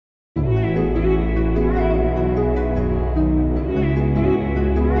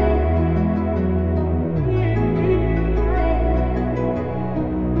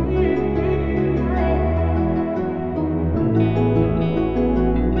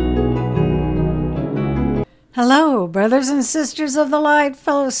Hello, brothers and sisters of the light,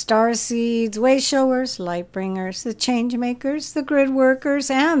 fellow star seeds, way showers, light bringers, the change makers, the grid workers,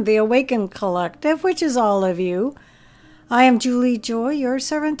 and the awakened collective, which is all of you. I am Julie Joy, your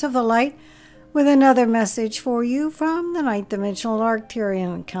servant of the light, with another message for you from the ninth dimensional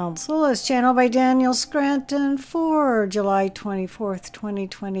Arcturian Council, as channeled by Daniel Scranton for July 24th,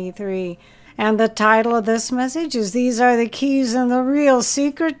 2023. And the title of this message is "These are the keys and the real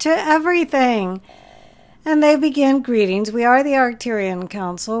secret to everything." And they begin, greetings. We are the Arcturian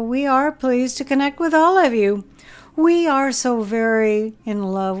Council. We are pleased to connect with all of you. We are so very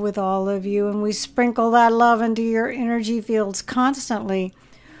in love with all of you, and we sprinkle that love into your energy fields constantly.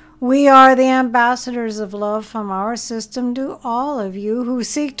 We are the ambassadors of love from our system to all of you who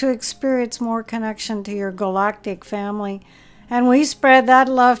seek to experience more connection to your galactic family. And we spread that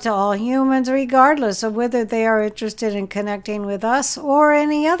love to all humans, regardless of whether they are interested in connecting with us or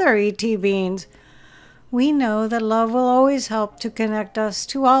any other ET beings. We know that love will always help to connect us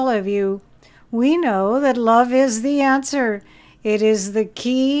to all of you. We know that love is the answer. It is the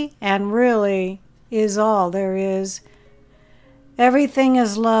key and really is all there is. Everything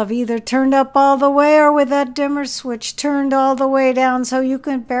is love, either turned up all the way or with that dimmer switch turned all the way down so you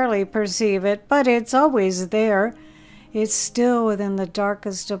can barely perceive it, but it's always there. It's still within the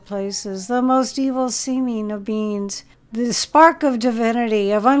darkest of places, the most evil seeming of beings. The spark of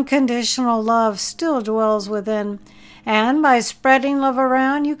divinity, of unconditional love, still dwells within. And by spreading love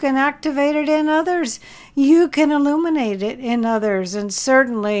around, you can activate it in others. You can illuminate it in others. And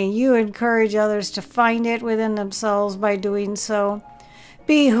certainly, you encourage others to find it within themselves by doing so.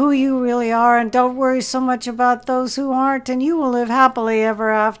 Be who you really are, and don't worry so much about those who aren't, and you will live happily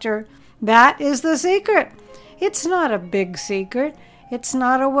ever after. That is the secret. It's not a big secret. It's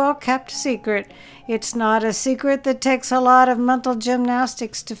not a well-kept secret. It's not a secret that takes a lot of mental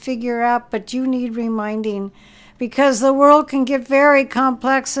gymnastics to figure out, but you need reminding, because the world can get very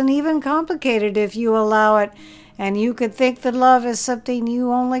complex and even complicated if you allow it. And you could think that love is something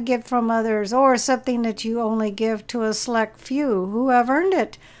you only get from others, or something that you only give to a select few who have earned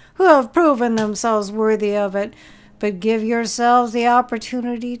it, who have proven themselves worthy of it. But give yourselves the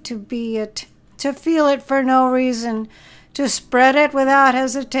opportunity to be it, to feel it for no reason, to spread it without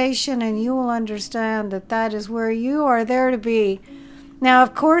hesitation, and you will understand that that is where you are there to be. Now,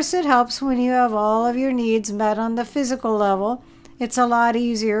 of course, it helps when you have all of your needs met on the physical level. It's a lot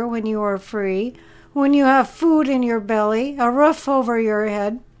easier when you are free, when you have food in your belly, a roof over your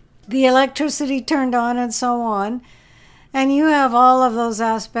head, the electricity turned on, and so on. And you have all of those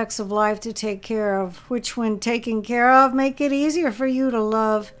aspects of life to take care of, which, when taken care of, make it easier for you to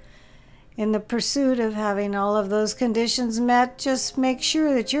love. In the pursuit of having all of those conditions met, just make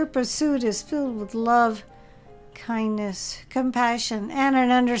sure that your pursuit is filled with love, kindness, compassion, and an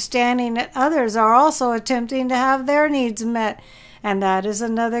understanding that others are also attempting to have their needs met. And that is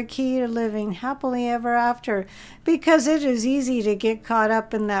another key to living happily ever after, because it is easy to get caught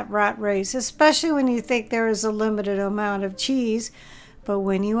up in that rat race, especially when you think there is a limited amount of cheese. But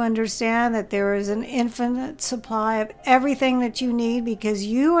when you understand that there is an infinite supply of everything that you need, because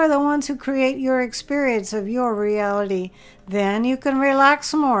you are the ones who create your experience of your reality, then you can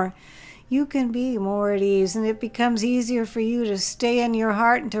relax more. You can be more at ease, and it becomes easier for you to stay in your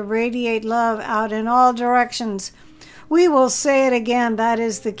heart and to radiate love out in all directions. We will say it again, that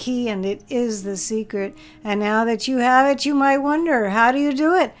is the key and it is the secret. And now that you have it, you might wonder, how do you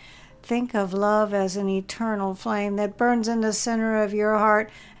do it? Think of love as an eternal flame that burns in the center of your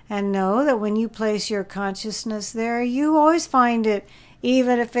heart, and know that when you place your consciousness there, you always find it,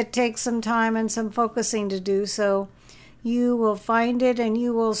 even if it takes some time and some focusing to do so. You will find it, and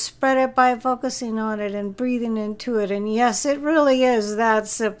you will spread it by focusing on it and breathing into it. And yes, it really is that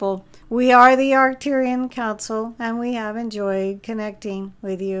simple. We are the Arcturian Council, and we have enjoyed connecting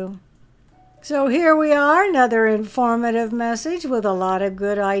with you. So here we are, another informative message with a lot of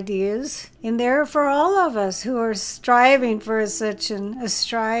good ideas in there for all of us who are striving for ascension,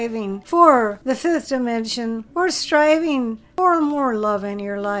 striving for the fifth dimension, or striving for more love in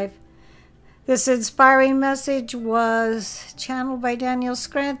your life. This inspiring message was channeled by Daniel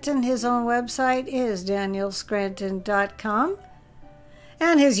Scranton. His own website is danielscranton.com.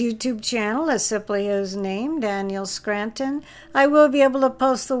 And his YouTube channel is simply his name, Daniel Scranton. I will be able to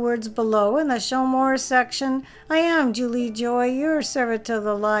post the words below in the Show More section. I am Julie Joy, your servant of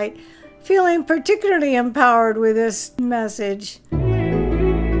the light, feeling particularly empowered with this message.